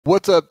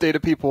What's up, data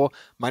people?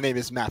 My name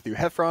is Matthew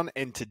Heffron,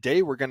 and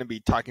today we're going to be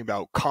talking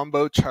about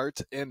combo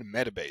charts in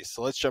Metabase.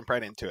 So let's jump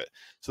right into it.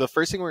 So the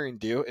first thing we're going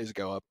to do is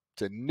go up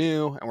to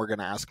New, and we're going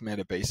to ask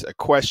Metabase a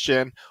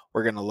question.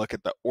 We're going to look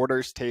at the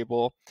orders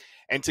table.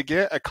 And to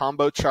get a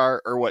combo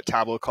chart, or what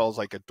Tableau calls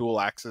like a dual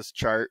axis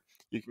chart,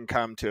 you can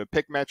come to a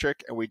pick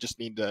metric, and we just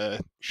need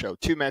to show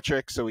two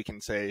metrics. So we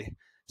can say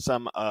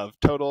sum of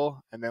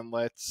total, and then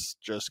let's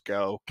just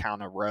go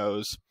count of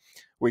rows.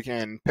 We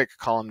can pick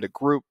a column to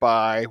group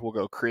by. We'll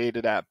go create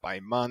it at by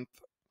month.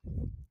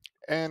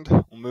 And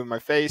we'll move my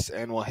face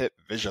and we'll hit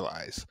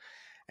visualize.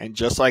 And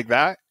just like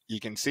that, you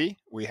can see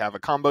we have a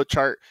combo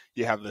chart.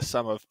 You have the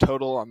sum of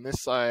total on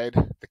this side,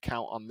 the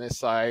count on this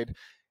side.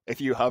 If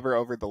you hover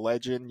over the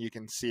legend, you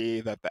can see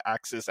that the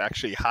axis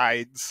actually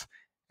hides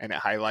and it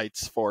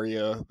highlights for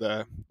you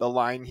the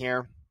line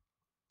here.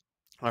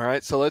 All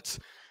right, so it's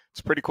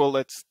pretty cool.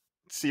 Let's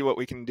see what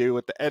we can do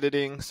with the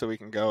editing. So we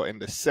can go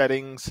into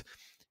settings.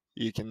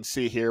 You can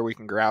see here we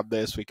can grab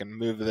this, we can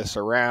move this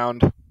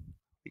around,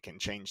 we can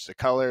change the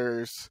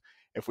colors.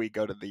 If we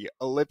go to the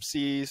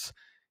ellipses,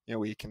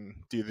 we can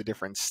do the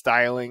different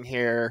styling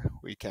here.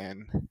 We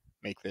can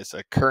make this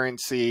a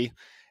currency.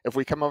 If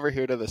we come over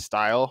here to the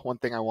style, one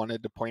thing I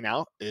wanted to point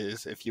out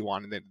is if you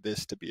wanted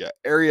this to be an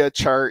area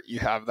chart, you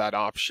have that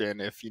option.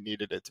 If you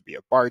needed it to be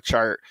a bar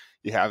chart,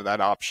 you have that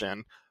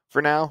option.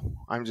 For now,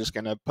 I'm just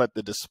going to put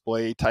the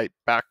display type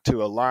back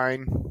to a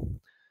line.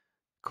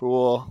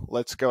 Cool.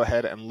 Let's go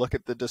ahead and look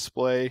at the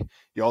display.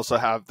 You also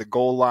have the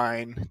goal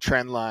line,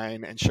 trend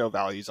line, and show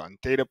values on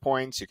data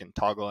points. You can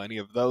toggle any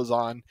of those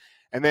on.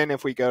 And then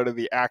if we go to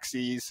the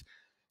axes,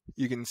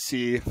 you can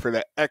see for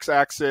the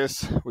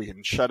x-axis, we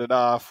can shut it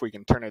off, we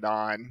can turn it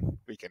on,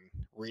 we can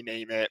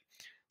rename it.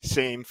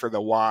 Same for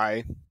the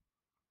y.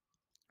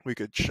 We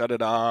could shut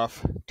it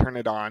off, turn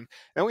it on.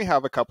 Then we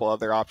have a couple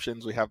other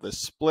options. We have the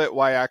split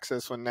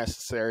y-axis when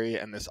necessary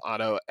and this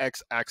auto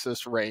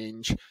x-axis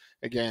range.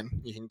 Again,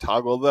 you can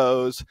toggle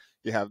those.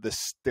 You have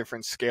this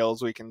different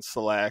scales we can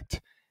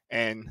select,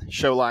 and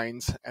show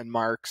lines and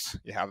marks.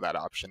 You have that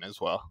option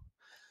as well.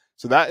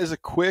 So that is a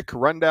quick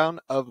rundown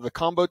of the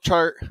combo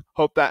chart.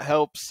 Hope that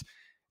helps.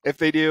 If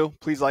they do,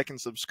 please like and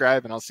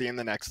subscribe, and I'll see you in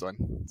the next one.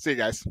 See you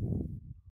guys.